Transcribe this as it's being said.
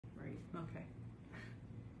Okay.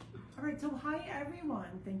 All right, so hi everyone.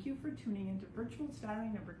 Thank you for tuning into Virtual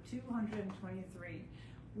Styling number 223.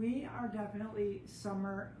 We are definitely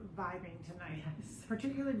summer vibing tonight, Yes.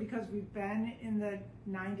 particularly because we've been in the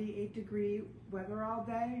 98-degree weather all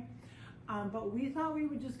day. But we thought we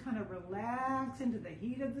would just kind of relax into the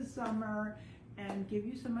heat of the summer and give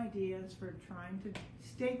you some ideas for trying to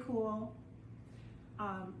stay cool.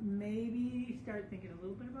 Maybe start thinking a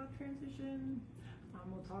little bit about transition.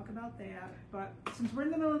 We'll talk about that. But since we're in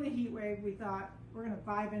the middle of the heat wave, we thought we're going to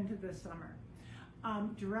vibe into this summer.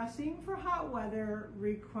 Dressing for hot weather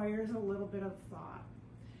requires a little bit of thought.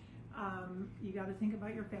 You got to think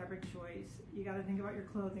about your fabric choice, you got to think about your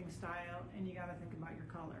clothing style, and you got to think about your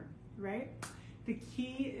color, right? The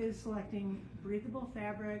key is selecting breathable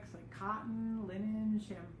fabrics like cotton, linen,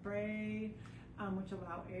 chambray, which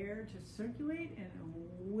allow air to circulate and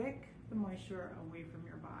wick the moisture away from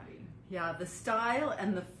your body. Yeah, the style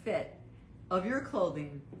and the fit of your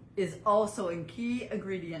clothing is also a key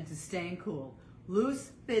ingredient to staying cool.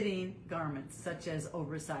 Loose fitting garments such as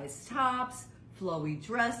oversized tops, flowy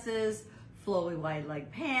dresses, flowy wide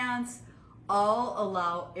leg pants, all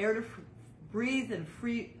allow air to breathe and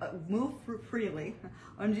move freely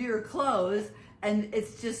under your clothes, and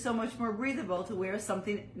it's just so much more breathable to wear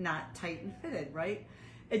something not tight and fitted, right?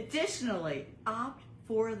 Additionally, opt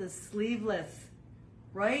for the sleeveless,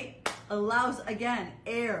 right? Allows, again,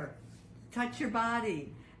 air to touch your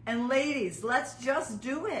body. And ladies, let's just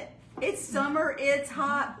do it. It's summer, it's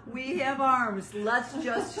hot, we have arms. Let's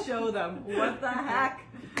just show them. What the heck,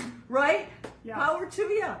 right? Yeah. Power to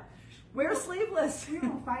you. Wear sleeveless. We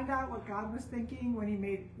will find out what God was thinking when he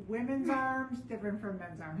made women's arms different from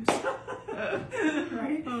men's arms.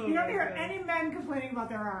 Right? Oh, you don't hear God. any men complaining about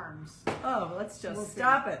their arms. Oh, let's just We'll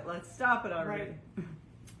stop it. Let's stop it already. Right.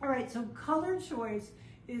 All right, so color choice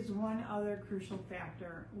is one other crucial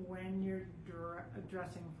factor when you're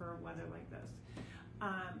dressing for weather like this.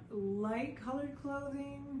 Light colored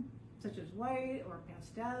clothing, such as white or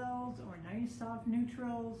pastels or nice soft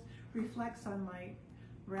neutrals, reflect sunlight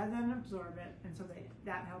rather than absorb it, and so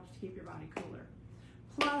that helps to keep your body cooler.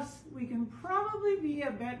 Plus, we can probably be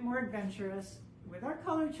a bit more adventurous with our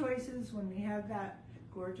color choices when we have that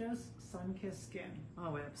gorgeous sun-kissed skin.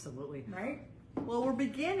 Oh, absolutely. Right? Well, we're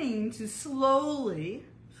beginning to slowly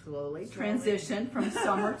transition from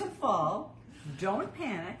summer to fall. Don't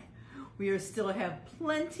panic. We still have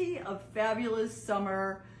plenty of fabulous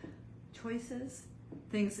summer choices,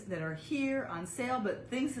 things that are here on sale, but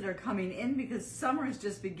things that are coming in because summer is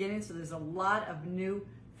just beginning, so there's a lot of new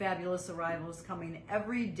fabulous arrivals coming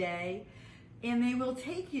every day, and they will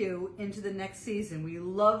take you into the next season. We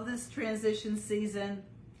love this transition season.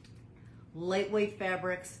 Lightweight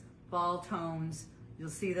fabrics, fall tones, you'll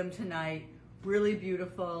see them tonight, really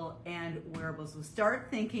beautiful and wearable. So start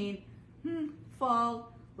thinking,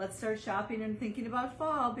 fall, let's start shopping and thinking about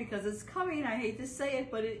fall because it's coming. I hate to say it,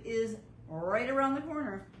 but it is right around the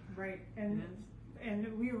corner. Right,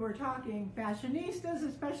 and we were talking fashionistas,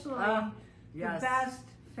 especially. Yes. The best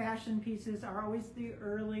fashion pieces are always the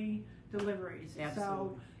early deliveries. Absolutely.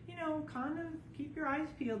 So, you know, kind of keep your eyes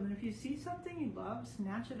peeled, and if you see something you love,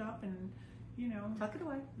 snatch it up and, you know, Tuck it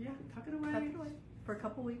away. Yeah, tuck it away. Tuck it away for a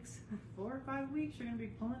couple weeks. 4 or 5 weeks, you're going to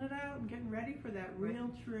be pulling it out and getting ready for that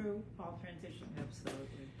real, true fall transition.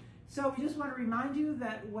 Absolutely. So we just want to remind you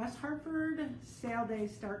that West Hartford sale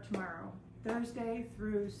days start tomorrow, Thursday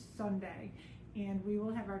through Sunday. And we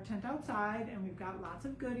will have our tent outside, and we've got lots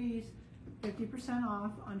of goodies, 50%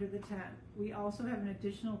 off under the tent. We also have an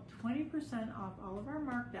additional 20% off all of our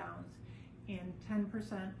markdowns and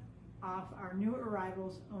 10% off our new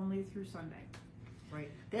arrivals only through Sunday. Right.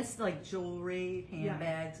 That's like jewelry,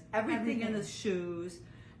 handbags, Yeah. everything in the shoes,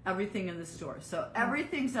 everything in the store. So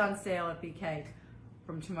everything's on sale at BK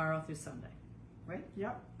from tomorrow through Sunday. Right?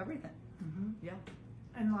 Yep. Everything. Yeah.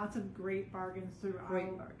 And lots of great bargains throughout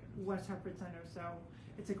Great bargains. West Hartford Center, so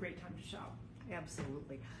it's a great time to shop.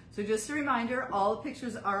 Absolutely. So just a reminder, all the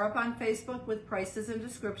pictures are up on Facebook with prices and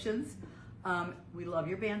descriptions. We love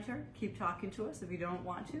your banter. Keep talking to us. If you don't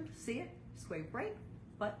want to see it, swipe right.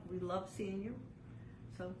 But we love seeing you.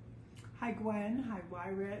 So, Hi Gwen, hi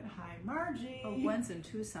Wyrit, hi Margie. oh, Gwen's in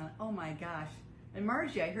Tucson. Oh my gosh. And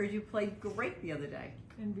Margie, I heard you played great the other day.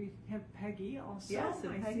 And we have Peggy also. Yes,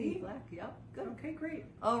 and I Peggy see. Black. Yep, good. Okay, great.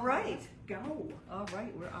 All right. Let's go. All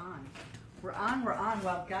right, we're on. We're on, we're on.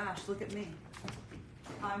 Well, gosh, look at me.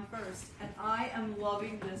 I'm first, and I am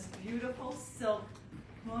loving this beautiful silk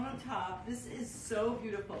kimono top. This is so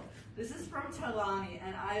beautiful. This is from Talani,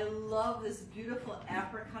 and I love this beautiful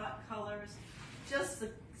apricot colors. Just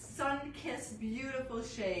the sun-kissed, beautiful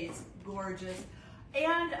shades, gorgeous.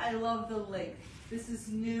 And I love the length. This is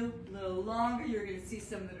new, a little longer. You're gonna see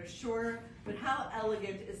some that are shorter, but how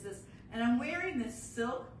elegant is this? And I'm wearing this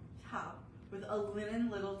silk top with a linen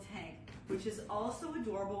little tank, which is also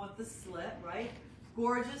adorable with the slit, right?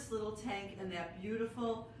 Gorgeous little tank and that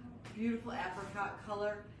beautiful, beautiful apricot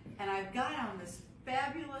color. And I've got on this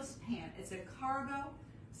fabulous pant. It's a cargo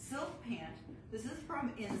silk pant. This is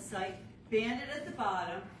from Insight, banded at the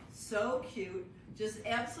bottom, so cute. Just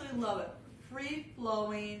absolutely love it. Free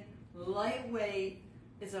flowing, lightweight,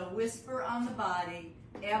 it's a whisper on the body,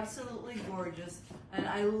 absolutely gorgeous. And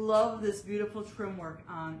I love this beautiful trim work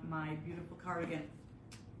on my beautiful cardigan.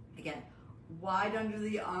 Again, wide under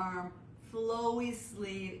the arm, flowy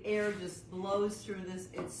sleeve, air just blows through this.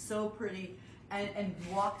 It's so pretty and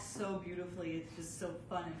walks so beautifully. It's just so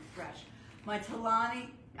fun and fresh. My Talani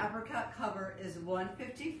apricot cover is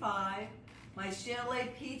 $155. My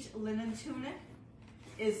chalet peach linen tunic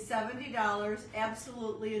is $70.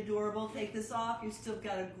 Absolutely adorable. Take this off. You still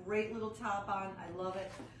got a great little top on. I love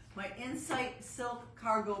it. My Insight silk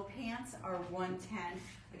cargo pants are $110.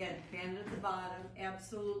 Again, banded at the bottom.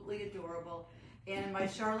 Absolutely adorable. And my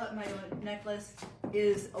Charlotte necklace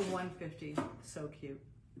is a $150. So cute.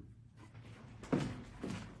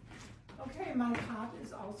 Okay, my top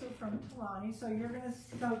is also from Talani. So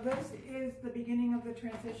this is the beginning of the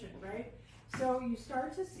transition, right? So you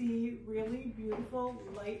start to see really beautiful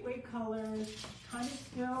lightweight colors, kind of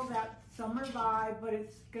still that summer vibe, but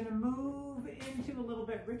it's gonna move into a little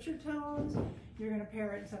bit richer tones. You're gonna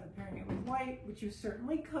pair it, instead of pairing it with white, which you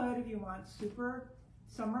certainly could if you want super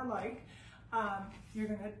summer-like, you're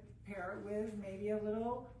gonna pair it with maybe a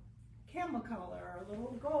little camel color or a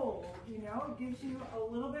little gold, you know, it gives you a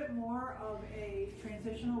little bit more of a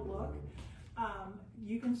transitional look.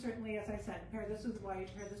 You can certainly, as I said, pair this with white,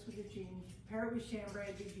 pair this with your jeans, pair it with chambray,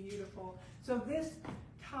 it'd be beautiful. So this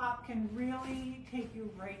top can really take you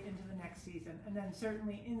right into the next season. And then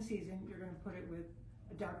certainly in season, you're gonna put it with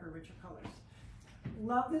a darker, richer colors.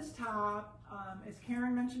 Love this top. As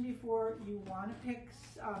Karen mentioned before, you wanna pick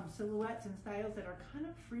silhouettes and styles that are kind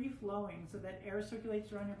of free-flowing so that air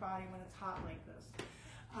circulates around your body when it's hot like this.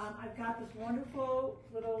 I've got this wonderful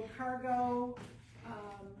little cargo,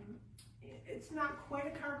 it's not quite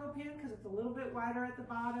a cargo pant because it's a little bit wider at the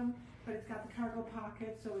bottom, but it's got the cargo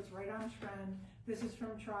pocket, so it's right on trend. This is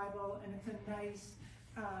from Tribal, and it's a nice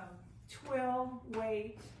twill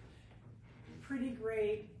weight, pretty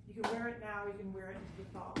great. You can wear it now, you can wear it into the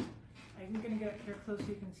fall. I'm going to get up here close so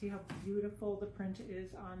you can see how beautiful the print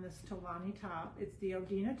is on this Talani top. It's the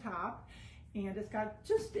Odina top, and it's got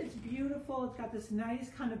just, it's beautiful. It's got this nice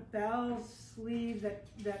kind of bell sleeve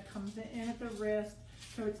that comes in at the wrist.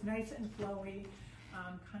 So it's nice and flowy,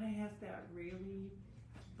 kind of has that really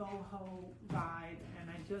boho vibe, and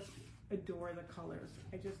I just adore the colors.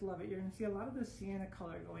 I just love it. You're going to see a lot of the sienna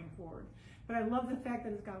color going forward. But I love the fact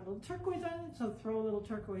that it's got a little turquoise on it, so throw a little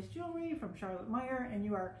turquoise jewelry from Charlotte Meyer, and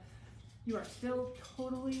you are still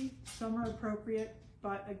totally summer appropriate,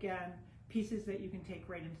 but again, pieces that you can take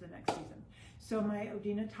right into the next season. So my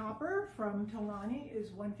Odina topper from Talani is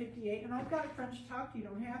 $158, and I've got it French tucked. You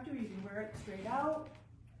don't have to, you can wear it straight out.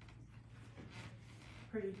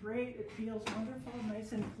 Pretty great, it feels wonderful,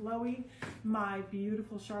 nice and flowy. My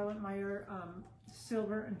beautiful Charlotte Meyer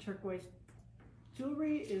silver and turquoise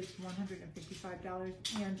jewelry is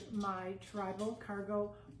 $155, and my Tribal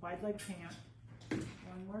cargo wide leg pant,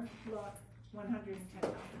 one more look,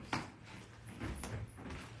 $110.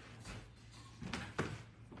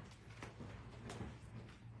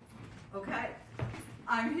 Okay,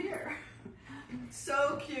 I'm here.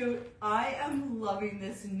 So cute. I am loving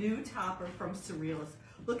this new topper from Surrealist.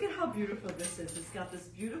 Look at how beautiful this is. It's got this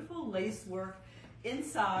beautiful lace work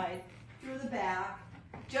inside, through the back.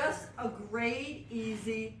 Just a great,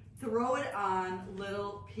 easy, throw it on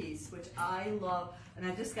little piece, which I love. And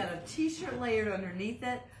I just got a t-shirt layered underneath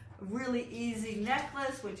it. A really easy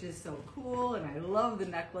necklace, which is so cool, and I love the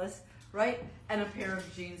necklace, right? And a pair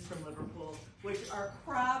of jeans from Liverpool, which are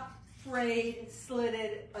cropped, frayed,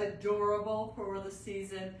 slitted, adorable for the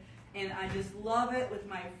season. And I just love it with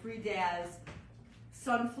my Free Daz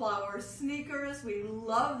sunflower sneakers. We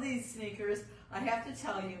love these sneakers. I have to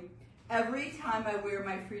tell you, every time I wear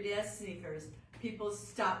my Free Daz sneakers, people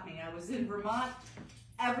stop me. I was in Vermont,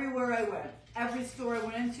 everywhere I went, every store I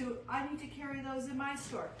went into, I need to carry those in my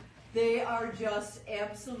store. They are just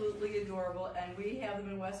absolutely adorable, and we have them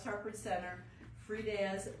in West Hartford Center. Free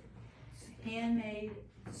Daz, handmade,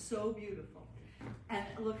 so beautiful. And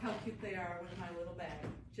look how cute they are with my little bag.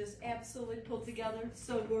 Just absolutely pulled together,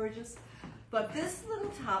 so gorgeous. But this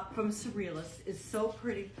little top from Surrealist is so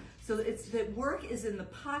pretty. So it's the work is in the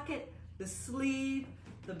pocket, the sleeve,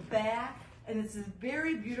 the back, And it's a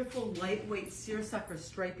very beautiful, lightweight seersucker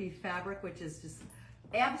stripy fabric, which is just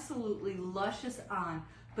absolutely luscious on,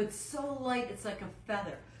 but so light it's like a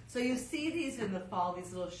feather. So you see these in the fall,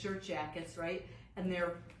 these little shirt jackets, right? And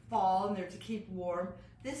they're fall and they're to keep warm.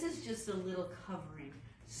 This is just a little covering.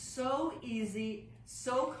 So easy,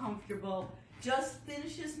 so comfortable, just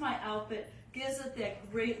finishes my outfit, gives it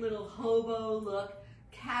that great little hobo look,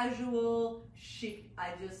 casual, chic. I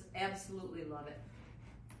just absolutely love it.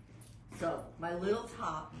 So my little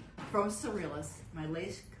top from Circulate, my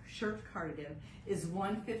lace shirt cardigan, is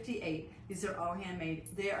 $158. These are all handmade.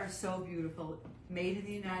 They are so beautiful. Made in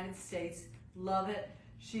the United States. Love it.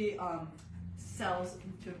 She sells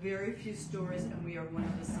to very few stores, and we are one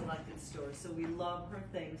of the selected stores. So we love her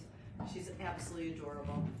things. She's absolutely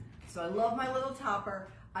adorable. So I love my little topper.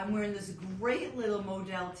 I'm wearing this great little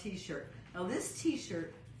modal t-shirt. Now this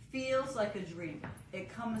t-shirt feels like a dream. It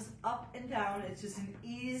comes up and down. It's just an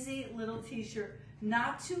easy little t-shirt,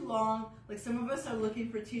 not too long. Like some of us are looking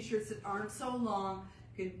for t-shirts that aren't so long.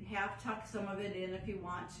 You can half tuck some of it in if you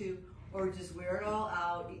want to, or just wear it all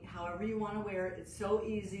out, however you want to wear it. It's so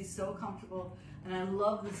easy, so comfortable, and I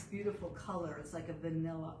love this beautiful color. It's like a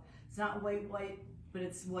vanilla. It's not white, but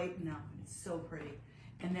it's white enough. It's so pretty,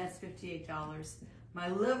 and that's $58. My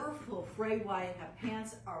Liverpool frayed wide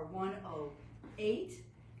pants are $108.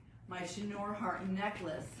 My Chanor heart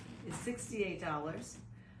necklace is $68.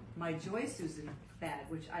 My Joy Susan bag,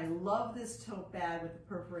 which I love this tote bag with the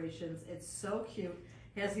perforations. It's so cute.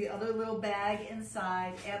 It has the other little bag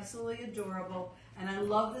inside, absolutely adorable. And I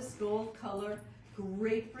love this gold color,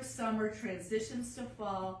 great for summer, transitions to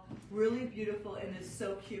fall, really beautiful, and it's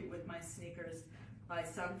so cute with my sneakers, my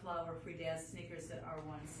Sunflower Free Dad sneakers that are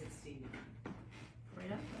 $116.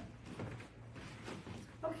 Right up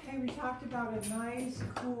there. Okay, we talked about a nice,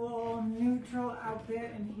 cool, neutral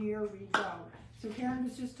outfit, and here we go. So Karen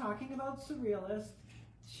was just talking about Surrealist.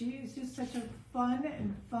 She is just such a fun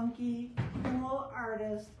and funky, cool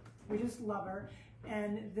artist. We just love her.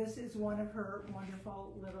 And this is one of her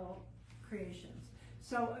wonderful little creations.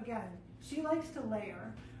 So again, she likes to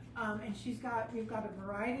layer. And we've got a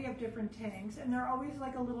variety of different tanks, and they're always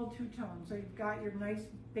like a little two-tone. So you've got your nice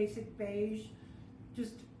basic beige,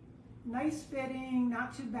 just nice fitting,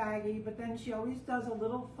 not too baggy, but then she always does a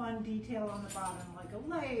little fun detail on the bottom, like a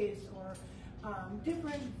lace or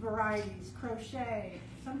different varieties, crochet,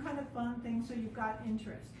 some kind of fun thing so you've got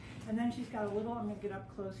interest. And then she's got a little, I'm going to get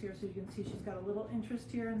up close here so you can see she's got a little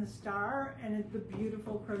interest here in the star and the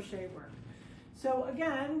beautiful crochet work. So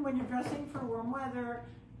again, when you're dressing for warm weather,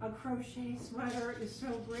 a crochet sweater is so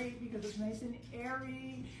great because it's nice and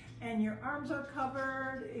airy and your arms are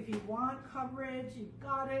covered. If you want coverage, you've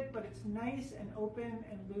got it, but it's nice and open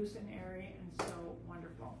and loose and airy and so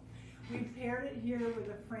wonderful. We paired it here with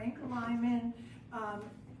a Frank Lyman, a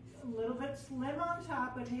little bit slim on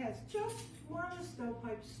top, but it has just more of a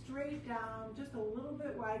stovepipe straight down, just a little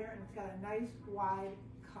bit wider, and it's got a nice wide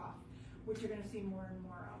cuff, which you're going to see more and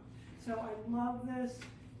more of. So I love this.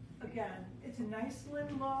 Again, it's a nice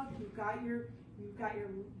slim look. You've got your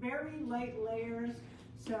very light layers.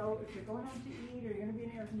 So if you're going out to eat or you're going to be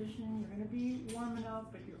in air conditioning, you're going to be warm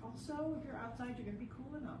enough, but you're also, if you're outside, you're going to be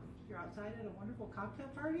cool enough. If you're outside at a wonderful cocktail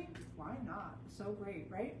party, why not? So great,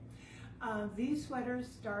 right? These sweaters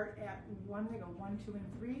start at they go 1, 2,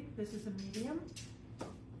 and 3. This is a medium.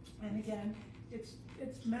 And again, it's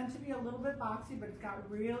meant to be a little bit boxy, but it's got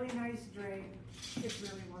really nice drape. It's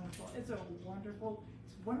really wonderful. It's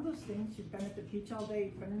one of those things, you've been at the beach all day,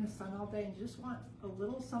 you've been in the sun all day, and you just want a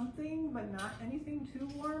little something, but not anything too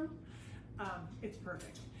warm. It's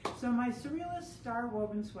perfect. So my Surrealist Star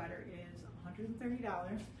Woven sweater is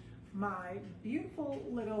 $130. My beautiful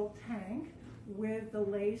little tank with the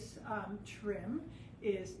lace trim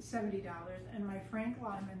is $70. And my Frank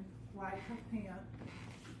Lyman wide cuff pant,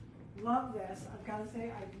 love this. I've got to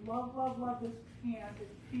say, I love, love, love this pant. It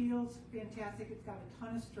feels fantastic. It's got a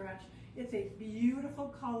ton of stretch. It's a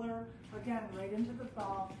beautiful color. Again, right into the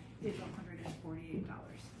fall. It's $148.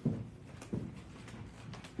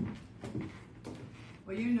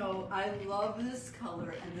 Well, you know, I love this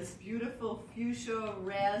color, and this beautiful fuchsia,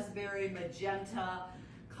 raspberry, magenta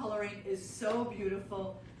coloring is so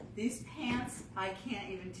beautiful. These pants, I can't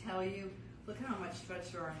even tell you. Look at how much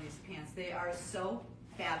stretch there are in these pants. They are so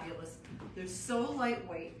fabulous. They're so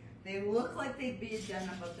lightweight. They look like they'd be a denim,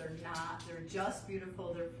 but they're not. They're just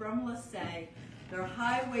beautiful. They're from Lassay. They're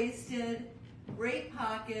high-waisted, great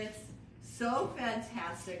pockets, so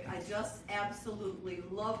fantastic. I just absolutely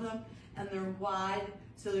love them. And they're wide,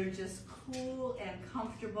 so they're just cool and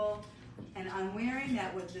comfortable. And I'm wearing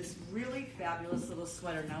that with this really fabulous little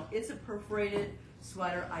sweater. Now, it's a perforated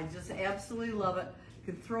sweater. I just absolutely love it.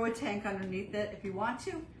 You can throw a tank underneath it if you want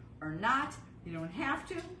to or not. You don't have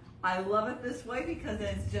to. I love it this way because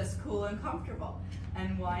it's just cool and comfortable.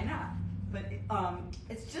 And why not? But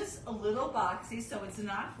it's just a little boxy, so it's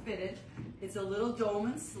not fitted. It's a little dome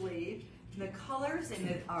and sleeve. And the colors in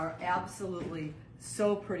it are absolutely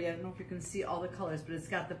so pretty. I don't know if you can see all the colors, but it's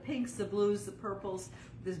got the pinks, the blues, the purples,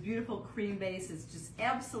 this beautiful cream base. It's just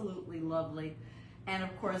absolutely lovely. And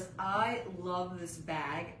of course, I love this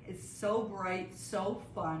bag. It's so bright, so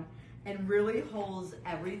fun, and really holds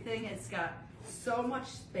everything. It's got so much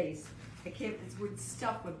space. We're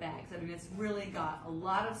stuffed with bags. I mean, it's really got a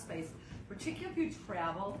lot of space. Particularly if you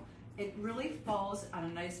travel, it really falls on a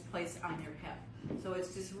nice place on your hip. So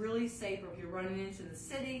it's just really safe if you're running into the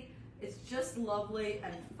city. It's just lovely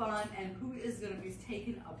and fun, and who is going to be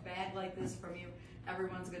taking a bag like this from you?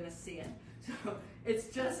 Everyone's going to see it. So it's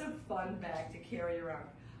just a fun bag to carry around.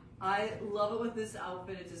 I love it with this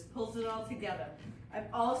outfit. It just pulls it all together. I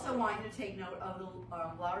also want you to take note of the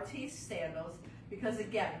Laurentiis sandals, because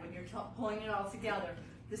again, when you're pulling it all together,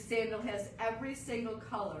 the sandal has every single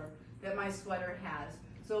color that my sweater has.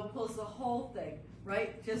 So it pulls the whole thing,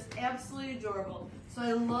 right? Just absolutely adorable. So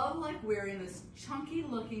I love like wearing this chunky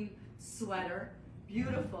looking sweater,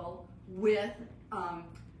 beautiful, with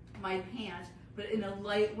my pants, but in a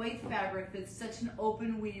lightweight fabric that's such an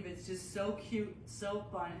open weave. It's just so cute, so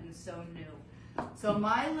fun, and so new. So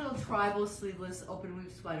my little tribal sleeveless open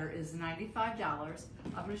weave sweater is $95.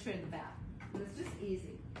 I'm going to show you the back. And it's just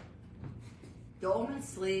easy. Dome and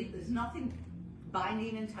sleeve. There's nothing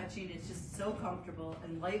binding and touching. It's just so comfortable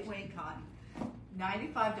and lightweight cotton.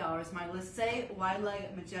 $95. My Lissé wide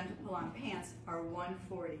leg magenta pull-on pants are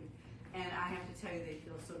 $140. And I have to tell you, they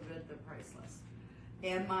feel so good, they're priceless.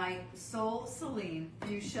 And my Sol Celine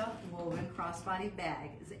fuchsia woven crossbody bag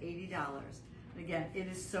is $80. And again, it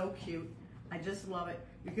is so cute. I just love it.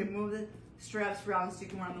 You can move the straps around so you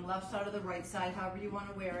can wear on the left side or the right side, however you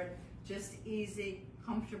want to wear it. Just easy,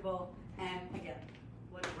 comfortable, and again,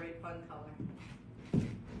 what a great fun color.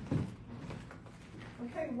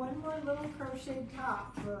 Okay, one more little crocheted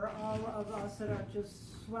top for all of us that are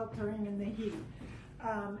just sweltering in the heat.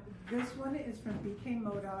 This one is from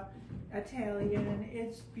BK&CO, Italian.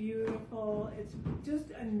 It's beautiful. It's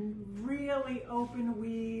just a really open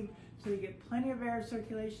weave, so you get plenty of air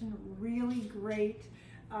circulation, really great.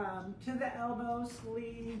 To the elbow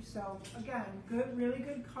sleeve, so again, good, really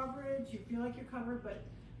good coverage. You feel like you're covered, but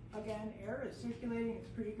again, air is circulating. It's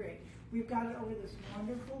pretty great. We've got it over this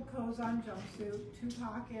wonderful Kozan jumpsuit, 2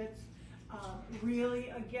 pockets. Really,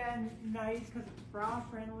 again, nice because it's bra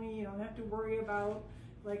friendly. You don't have to worry about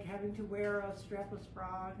like having to wear a strapless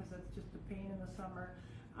bra because that's just a pain in the summer.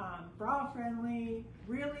 Bra friendly,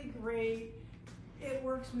 really great. It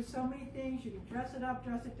works with so many things. You can dress it up,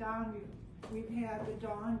 dress it down. We've had the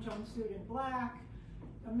Dawn jumpsuit in black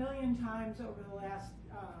a million times over the last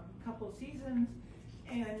couple of seasons,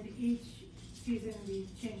 and each season we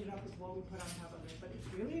change it up with what we put on top of it. But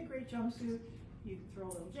it's really a great jumpsuit. You can throw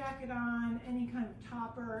a little jacket on, any kind of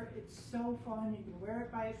topper. It's so fun. You can wear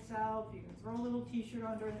it by itself. You can throw a little t-shirt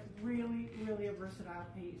under it. Really, really a versatile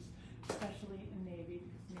piece, especially in navy,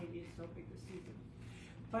 because navy is so big this season.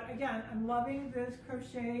 But again, I'm loving this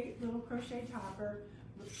little crochet topper.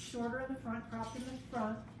 Shorter in the front, cropped in the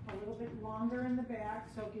front, a little bit longer in the back,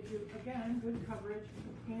 so it gives you, again, good coverage,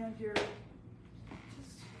 and you're just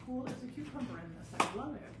cool as a cucumber in this. I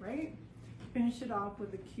love it, right? Finish it off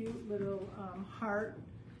with a cute little heart.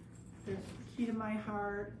 There's the key to my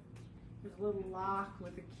heart. There's a little lock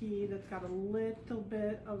with a key that's got a little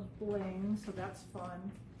bit of bling, so that's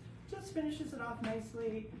fun. Just finishes it off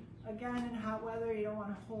nicely. Again, in hot weather, you don't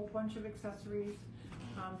want a whole bunch of accessories.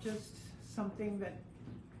 Just something that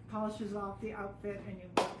polishes off the outfit and you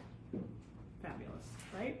look fabulous,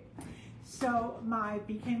 right? So my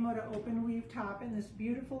BK&CO open weave top in this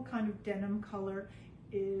beautiful kind of denim color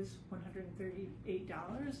is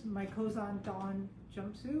 $138. My Kozan Dawn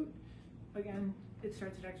jumpsuit, again, it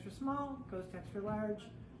starts at extra small, goes to extra large,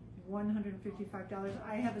 $155.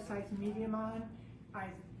 I have a size medium on. I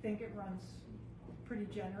think it runs pretty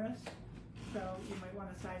generous, so you might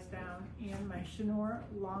want to size down. And my Chenour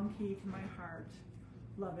long key to my heart,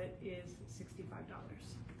 love it, is $65.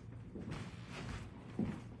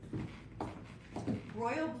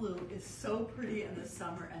 Royal blue is so pretty in the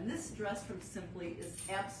summer, and this dress from Simply is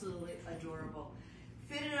absolutely adorable.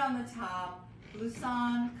 Fitted on the top,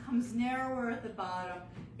 blouson, comes narrower at the bottom.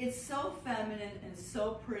 It's so feminine and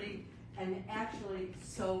so pretty, and actually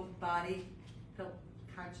so body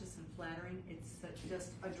conscious and flattering. It's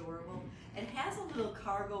just adorable. It has a little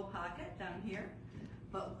cargo pocket down here,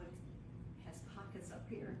 but it has pockets up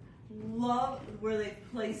here. Love where they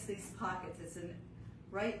place these pockets. It's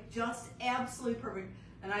right? Just absolutely perfect.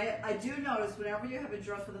 And I do notice whenever you have a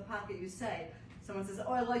dress with a pocket, you say, someone says,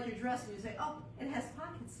 oh, I like your dress, and you say, oh, it has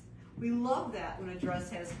pockets. We love that when a dress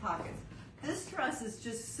has pockets. This dress is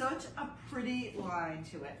just such a pretty line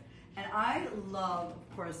to it. And I love,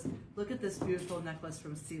 of course, look at this beautiful necklace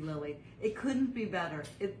from Sea Lily. It couldn't be better.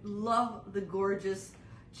 Love the gorgeous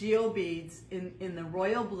geo beads in the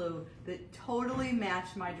royal blue that totally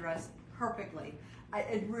match my dress perfectly.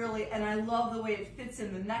 And I love the way it fits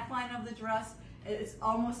in the neckline of the dress. It's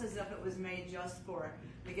almost as if it was made just for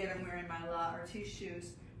it. Again, I'm wearing my La Artiste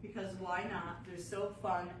shoes because why not? They're so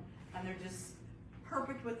fun and they're just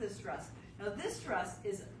perfect with this dress. Now this dress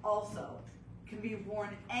is also, can be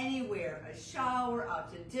worn anywhere, a shower,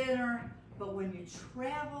 out to dinner, but when you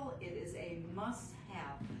travel, it is a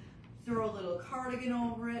must-have. Throw a little cardigan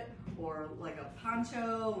over it, or like a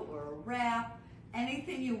poncho, or a wrap,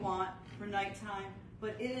 anything you want for nighttime,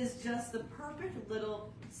 but it is just the perfect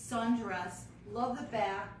little sundress. Love the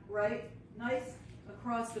back, right? Nice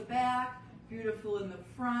across the back, beautiful in the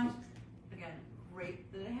front. Again, great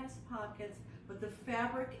that it has pockets, but the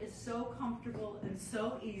fabric is so comfortable and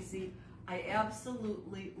so easy. I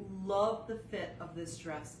absolutely love the fit of this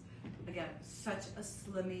dress. Again, such a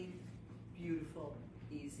slimmy, beautiful,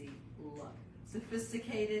 easy look.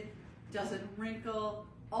 Sophisticated, doesn't wrinkle,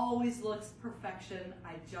 always looks perfection.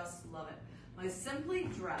 I just love it. My Simply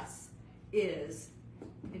dress is,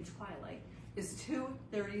 in Twilight, is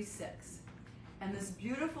 $236. And this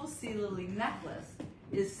beautiful Sea Lily necklace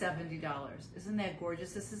is $70. Isn't that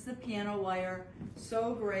gorgeous? This is the piano wire,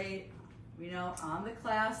 so great. You know, on the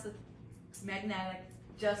clasp, it's magnetic,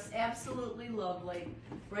 just absolutely lovely.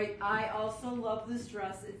 Right, I also love this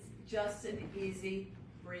dress. It's just an easy,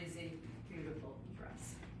 breezy, beautiful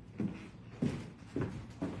dress. And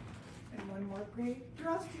one more great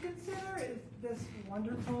dress to consider is this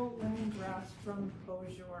wonderful linen dress from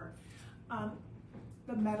Bonjour.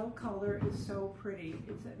 The metal color is so pretty.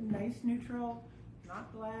 It's a nice neutral,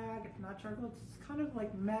 not black, it's not charcoal, it's kind of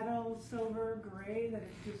like metal, silver, gray, that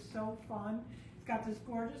is just so fun. It's got this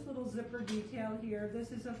gorgeous little zipper detail here.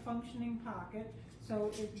 This is a functioning pocket,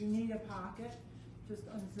 so if you need a pocket, just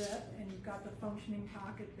unzip and you've got the functioning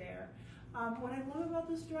pocket there. What I love about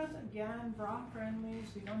this dress, again, bra friendly,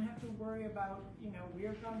 so you don't have to worry about, you know,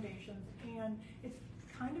 weird foundations, and it's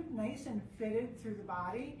kind of nice and fitted through the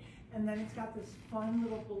body, and then it's got this fun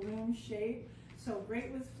little balloon shape. So great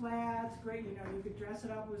with flats, great, you know, you could dress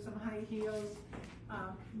it up with some high heels.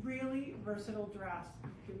 Really versatile dress.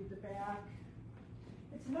 Give you the back.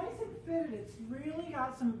 It's nice and fitted. It's really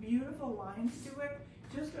got some beautiful lines to it.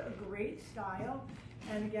 Just a great style.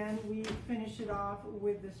 And again, we finish it off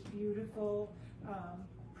with this beautiful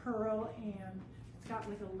pearl, and it's got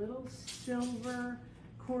like a little silver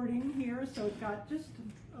cording here. So it's got just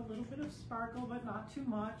a little bit of sparkle, but not too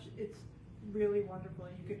much. It's really wonderful.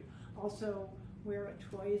 You could also wear it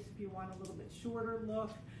twice if you want a little bit shorter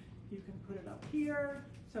look. You can put it up here.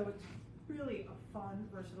 So it's really a fun,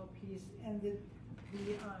 versatile piece. And the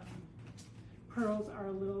pearls are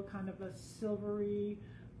a little kind of a silvery,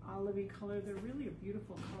 olivey color. They're really a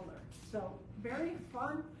beautiful color. So very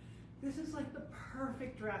fun. This is like the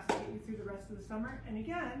perfect dress to get you through the rest of the summer. And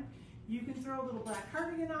again, you can throw a little black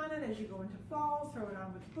cardigan on it as you go into fall, throw it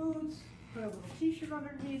on with boots, put a little t-shirt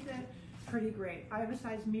underneath it. Pretty great. I have a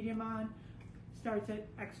size medium on, starts at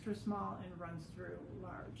extra small and runs through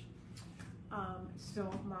large. So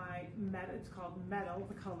my it's called Metal,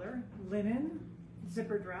 the color, linen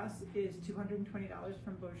zipper dress is $220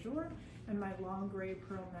 from Bonjour, and my long gray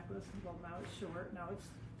pearl necklace, well now it's short, now it's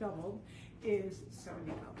doubled, is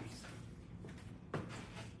 $70.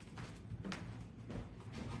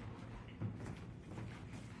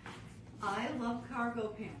 I love cargo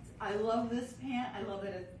pants. I love this pant. I love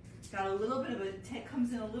that it's got a little bit of it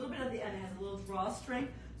comes in a little bit at the end. It has a little drawstring,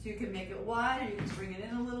 so you can make it wide or you can bring it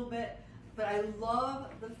in a little bit. But I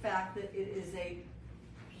love the fact that it is a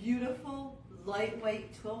beautiful,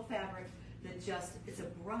 lightweight twill fabric that just, it's a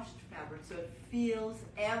brushed fabric, so it feels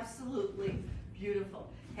absolutely beautiful.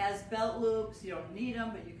 Has belt loops, you don't need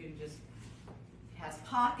them, but you can just, has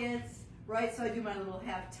pockets, right? So I do my little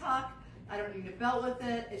half tuck. I don't need a belt with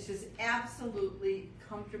it. It's just absolutely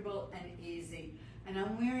comfortable and easy. And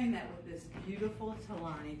I'm wearing that with this beautiful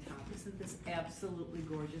Talani top. Isn't this absolutely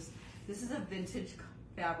gorgeous? This is a vintage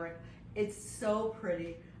fabric. It's so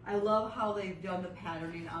pretty. I love how they've done the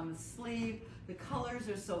patterning on the sleeve. The colors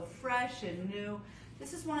are so fresh and new.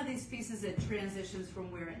 This is one of these pieces that transitions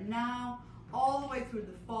from wear it now all the way through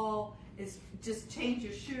the fall. It's just change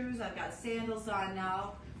your shoes. I've got sandals on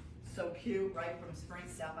now. So cute, right, from spring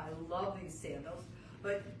stuff. I love these sandals.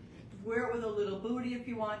 But wear it with a little bootie if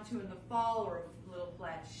you want to in the fall, or little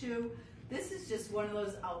flat shoe. This is just one of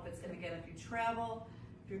those outfits, and again, if you travel,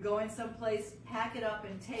 if you're going someplace, pack it up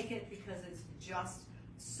and take it because it's just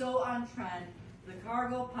so on trend. The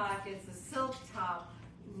cargo pockets, the silk top,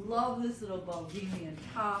 love this little bohemian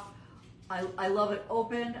top. I love it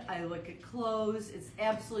opened, I like it closed, it's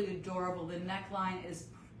absolutely adorable. The neckline is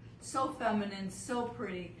so feminine, so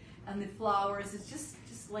pretty, and the flowers, it's just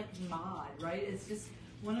like mod, right? It's just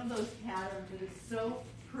one of those patterns that is so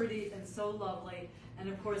pretty and so lovely. And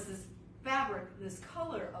of course this fabric, this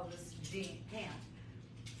color of this jean pant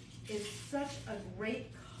is such a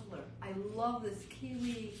great color. I love this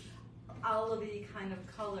kiwi, olivey kind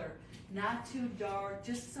of color. Not too dark,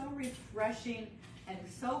 just so refreshing and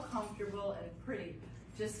so comfortable and pretty.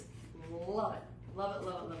 Just love it, love it,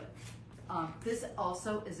 love it, love it. This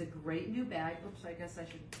also is a great new bag. Oops, I guess I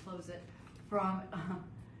should close it. From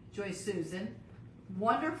Joy Susan.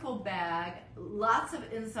 Wonderful bag, lots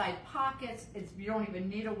of inside pockets. You don't even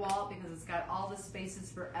need a wallet because it's got all the spaces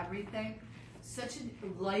for everything. Such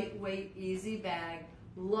a lightweight, easy bag.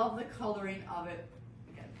 Love the coloring of it.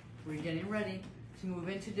 Again, we're getting ready to move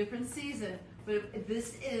into different season, but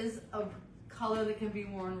this is a color that can be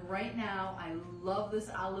worn right now. I love this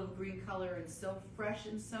olive green color. It's so fresh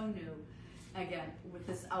and so new. Again, with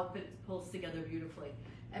this outfit, it pulls together beautifully.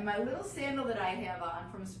 And my little sandal that I have on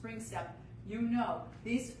from Spring Step, you know,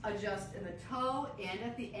 these adjust in the toe and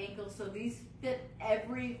at the ankle, so these fit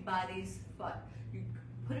everybody's foot. You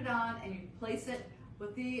put it on and you place it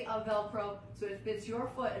with the Velcro so it fits your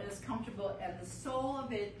foot and is comfortable, and the sole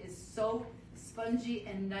of it is so spongy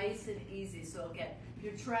and nice and easy. So again, if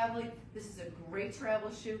you're traveling, this is a great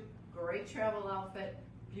travel shoe, great travel outfit,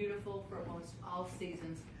 beautiful for almost all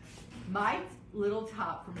seasons. My little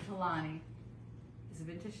top from Talani is a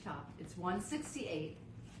vintage top. It's $168.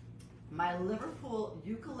 My Liverpool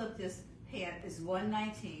eucalyptus pant is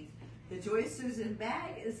 $119. The Joy Susan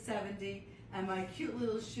bag is $70, and my cute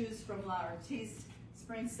little shoes from La Artiste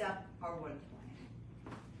Spring Step are $120.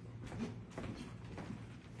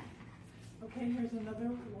 Okay, here's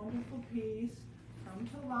another wonderful piece from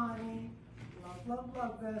Talani. Love, love,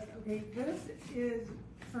 love this. Okay, this is,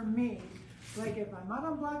 for me, like if I'm out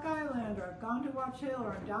on Black Island, or I've gone to Watch Hill,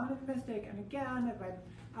 or I'm down in Mystic, and again, if I'm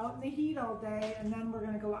out in the heat all day, and then we're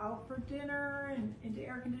gonna go out for dinner and into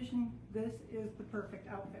air conditioning, this is the perfect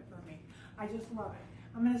outfit for me. I just love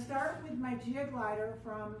it. I'm gonna start with my Gia Glider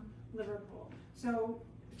from Liverpool. So,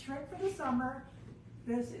 trick for the summer,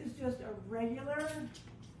 this is just a regular,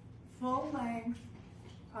 full length,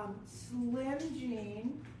 slim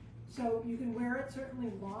jean. So you can wear it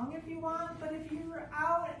certainly long if you want, but if you're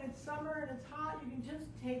out and it's summer and it's hot, you can just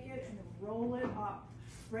take it and roll it up,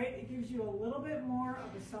 right? It gives you a little bit more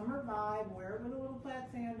of a summer vibe. Wear it with a little flat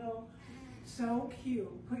sandal. So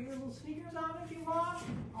cute. Put your little sneakers on if you want.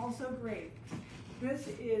 Also great. This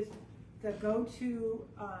is the go-to,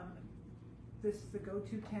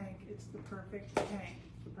 tank. It's the perfect tank.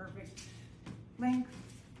 It's the perfect length.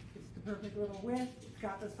 It's the perfect little width. It's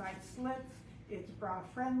got the side slits. It's bra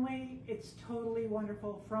friendly. It's totally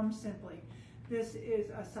wonderful from Simply. This is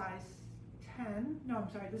a size 10. No, I'm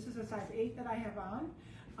sorry. This is a size 8 that I have on.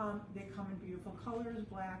 They come in beautiful colors,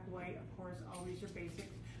 black, white, of course, always your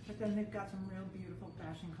basics. But then they've got some real beautiful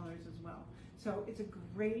fashion colors as well. So it's a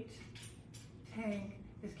great tank.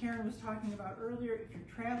 As Karen was talking about earlier, if you're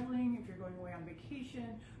traveling, if you're going away on vacation,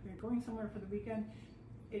 or you're going somewhere for the weekend,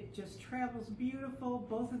 it just travels beautiful.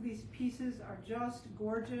 Both of these pieces are just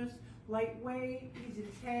gorgeous, lightweight, easy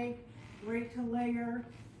to take, great to layer.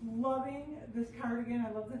 Loving this cardigan.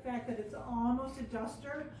 I love the fact that it's almost a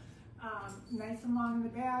duster. Nice and long in the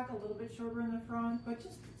back, a little bit shorter in the front, but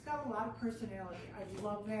just it's got a lot of personality. I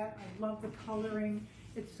love that. I love the coloring.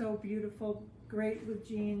 It's so beautiful. Great with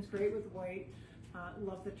jeans, great with white.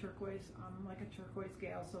 Love the turquoise. I'm like a turquoise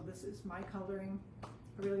gal, so this is my coloring.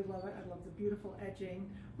 I really love it. I love the beautiful edging.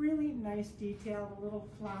 Really nice detail, the little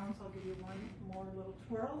flounce. I'll give you one more little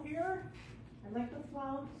twirl here. I like the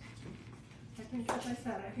flounce. I think, as I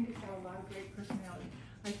said, I think it's got a lot of great personality.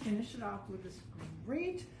 I finish it off with this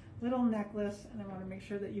great little necklace, and I want to make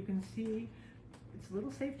sure that you can see it's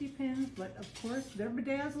little safety pins, but of course they're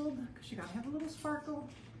bedazzled because you gotta have a little sparkle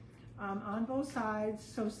on both sides.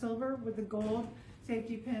 So silver with the gold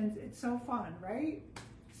safety pins. It's so fun, right?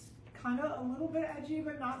 It's kind of a little bit edgy,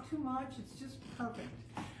 but not too much. It's just perfect.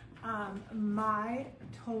 My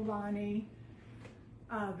Tolani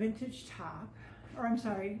vintage top, or I'm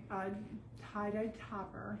sorry, tie-dye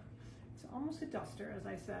topper. It's almost a duster, as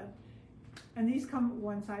I said. And these come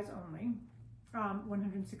one size only,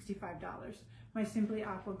 $165. My Simply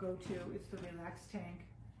Aqua go-to, it's the Relax Tank.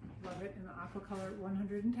 Love it in the aqua color,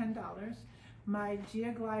 $110. my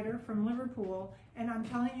Gia Glider from Liverpool, and I'm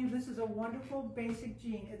telling you, this is a wonderful basic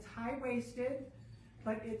jean. It's high-waisted,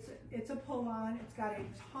 but it's a pull-on. It's got a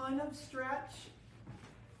ton of stretch.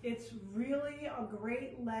 It's really a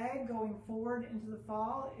great leg going forward into the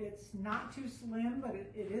fall. It's not too slim, but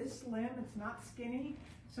it is slim. It's not skinny,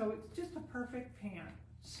 so it's just a perfect pant.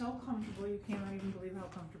 So comfortable, you cannot even believe how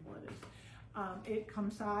comfortable it is. It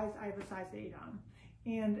comes size, I have a size 8 on.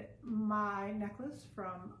 And my necklace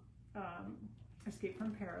from Escape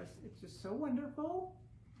from Paris, it's just so wonderful.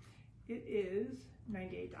 It is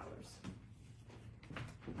 $98.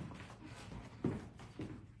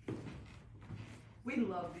 We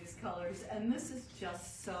love these colors, and this is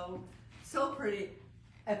just so pretty.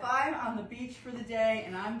 If I'm on the beach for the day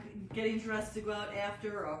and I'm getting dressed to go out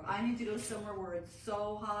after, or if I need to go somewhere where it's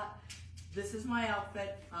so hot, this is my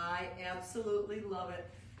outfit. I absolutely love it.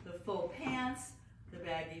 The faux pants, the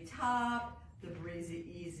baggy top, the breezy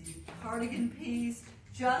easy cardigan piece,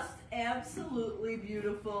 just absolutely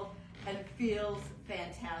beautiful and feels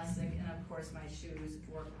fantastic. And of course my shoes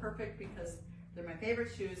work perfect because they're my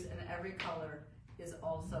favorite shoes, and every color is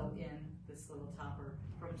also in this little topper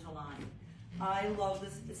from Talani. I love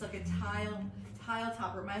this. It's like a tile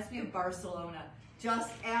topper. Reminds me of Barcelona.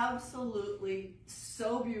 Just absolutely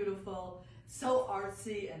so beautiful, so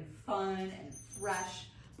artsy and fun and fresh.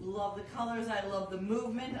 Love the colors. I love the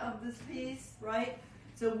movement of this piece, right?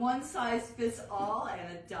 So one size fits all,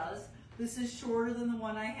 and it does. This is shorter than the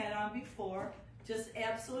one I had on before. Just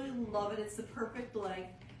absolutely love it. It's the perfect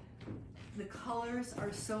length. The colors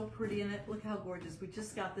are so pretty in it. Look how gorgeous. We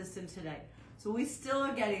just got this in today. So we still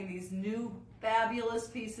are getting these new fabulous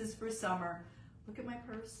pieces for summer. Look at my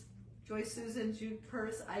purse. Joy Susan jute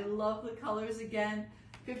purse. I love the colors again.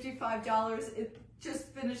 $55. It just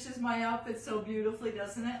finishes my outfit so beautifully,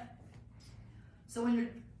 doesn't it? So when you're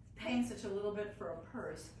paying such a little bit for a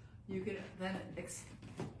purse, you can then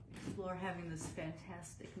explore having this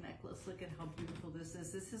fantastic necklace. Look at how beautiful this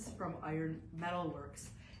is. This is from Iron Metalworks,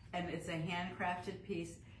 and it's a handcrafted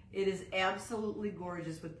piece. It is absolutely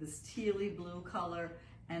gorgeous with this tealy blue color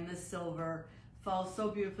and the silver. Falls so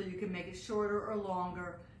beautiful. You can make it shorter or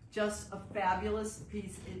longer. Just a fabulous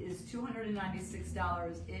piece. It is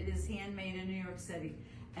 $296. It is handmade in New York City,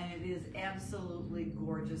 and it is absolutely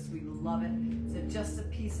gorgeous. We love it. It's just a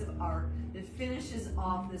piece of art. It finishes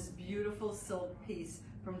off this beautiful silk piece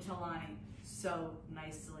from Talani so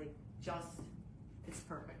nicely. It's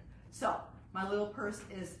perfect. So my little purse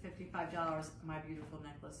is $55. My beautiful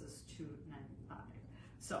necklace is $295.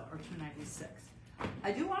 So, or $296.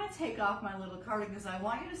 I do want to take off my little cardigan because I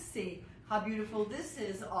want you to see how beautiful this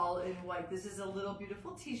is, all in white. This is a little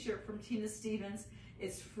beautiful t-shirt from Tina Stevens.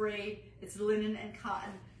 It's frayed, it's linen and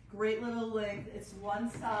cotton, great little length. It's one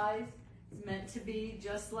size, it's meant to be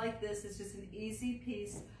just like this. It's just an easy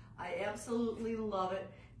piece. I absolutely love it.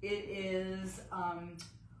 It is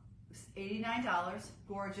 $89,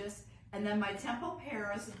 gorgeous. And then my Tempo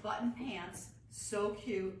Paris button pants, so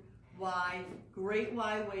cute, wide, great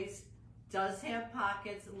wide waist, does have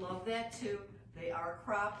pockets, love that too. They are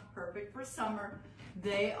cropped, perfect for summer.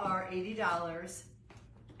 They are $80.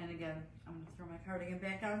 And again, I'm gonna throw my cardigan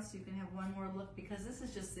back on so you can have one more look, because this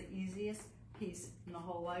is just the easiest piece in the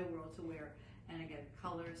whole wide world to wear. And again,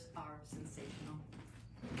 colors are sensational.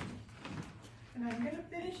 And I'm gonna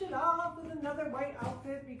finish it off with another white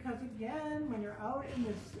outfit because again, when you're out in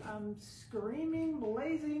this screaming,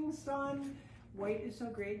 blazing sun, white is so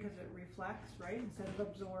great because it reflects, right, instead of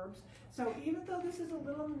absorbs. So even though this is a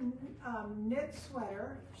little knit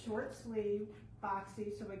sweater, short sleeve,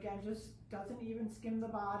 boxy, so again, just doesn't even skim the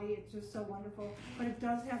body, it's just so wonderful, but it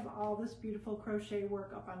does have all this beautiful crochet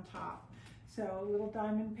work up on top. So little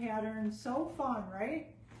diamond pattern, so fun,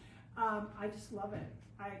 right? I just love it.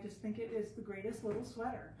 I just think it is the greatest little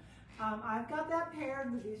sweater. I've got that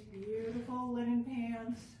paired with these beautiful linen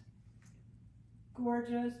pants,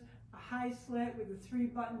 gorgeous, a high slit with a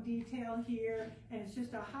 3-button detail here, and it's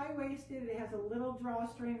just a high-waisted. It has a little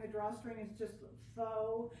drawstring. The drawstring is just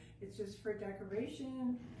faux. It's just for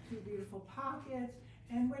decoration, 2 beautiful pockets,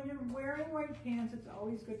 and when you're wearing white pants, it's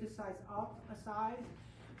always good to size up a size,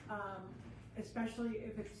 especially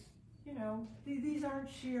if it's, you know, these aren't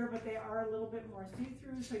sheer, but they are a little bit more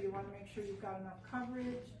see-through, so you want to make sure you've got enough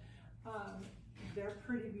coverage. They're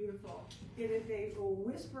pretty beautiful. It is a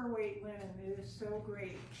whisper weight linen. It is so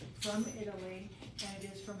great, from Italy, and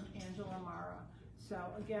it is from Angela Mara. So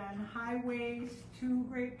again, high waist, 2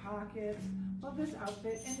 great pockets. Love this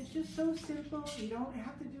outfit, and it's just so simple. You don't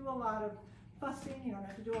have to do a lot of fussing. You don't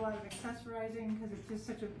have to do a lot of accessorizing because it's just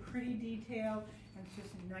such a pretty detail, and it's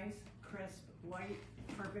just nice, crisp, white,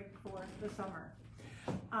 perfect for the summer.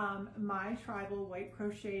 My tribal white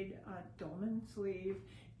crocheted dolman sleeve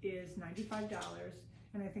is $95,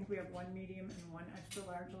 and I think we have one medium and one extra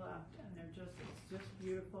large left, and it's just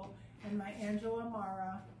beautiful. And my Angela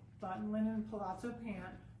Mara button linen palazzo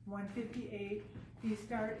pant, $158. These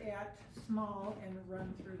start at small and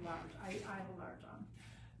run through large. I have a large on.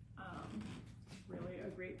 Really a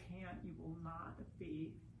great pant. You will not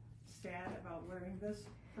be sad about wearing this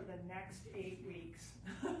for the next 8 weeks.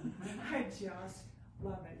 I just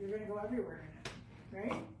love it. You're going to go everywhere in it,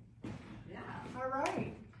 right? Yeah. All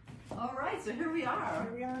right. All right, so here we are.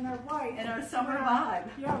 Here we are in our white. In our summer vibe.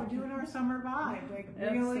 Yeah, we're doing our summer vibe. Like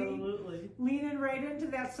really Absolutely. leaning right into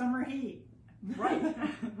that summer heat. Right.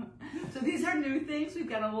 So these are new things. We've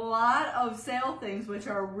got a lot of sale things, which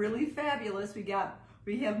are really fabulous.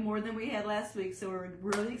 We have more than we had last week, so we're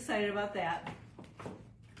really excited about that.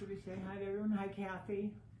 Should we say hi to everyone? Hi,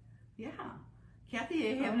 Kathy. Yeah. Kathy,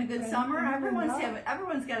 are you having a good summer?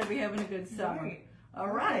 Everyone's got to be having a good summer. Right. All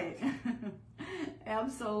right.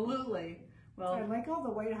 Absolutely. Well, I like all the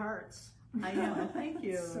white hearts. I know. Thank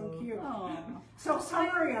you. So cute. Oh. So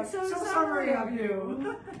summery of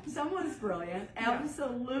you. Someone's brilliant.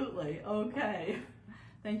 Absolutely. Okay.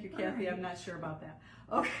 Thank you, Kathy. Right. I'm not sure about that.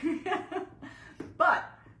 Okay. But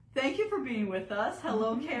thank you for being with us.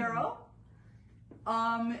 Hello, Carol.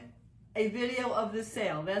 A video of the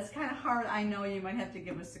sale. That's kind of hard. I know. You might have to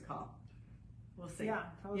give us a call. We'll see. Yeah.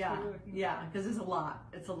 Tell us what you're looking for. Because it's a lot.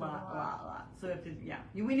 It's a lot. So we have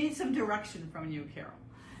to, we need some direction from you, Carol.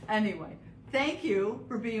 Anyway, thank you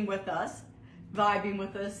for being with us, vibing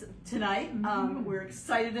with us tonight. We're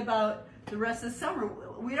excited about the rest of the summer.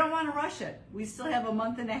 We don't want to rush it. We still have a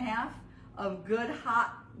month and a half of good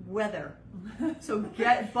hot weather. So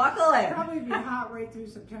buckle in. It'll probably be hot right through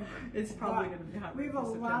September. It's probably going to be hot. We have a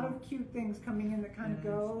lot of cute things coming in that kind of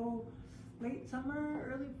go late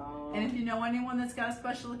summer, early fall. And if you know anyone that's got a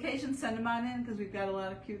special occasion, send them on in because we've got a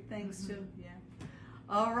lot of cute things too. Yeah.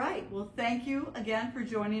 All right. Well, thank you again for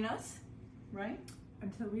joining us. Right?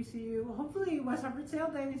 Until we see you, hopefully West Hartford Sale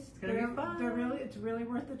Days. It's going to be fun. It's really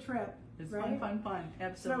worth the trip. It's right? fun.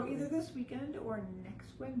 Absolutely. So either this weekend or next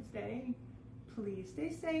Wednesday, please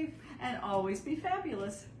stay safe. And always be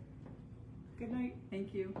fabulous. Good night.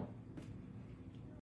 Thank you.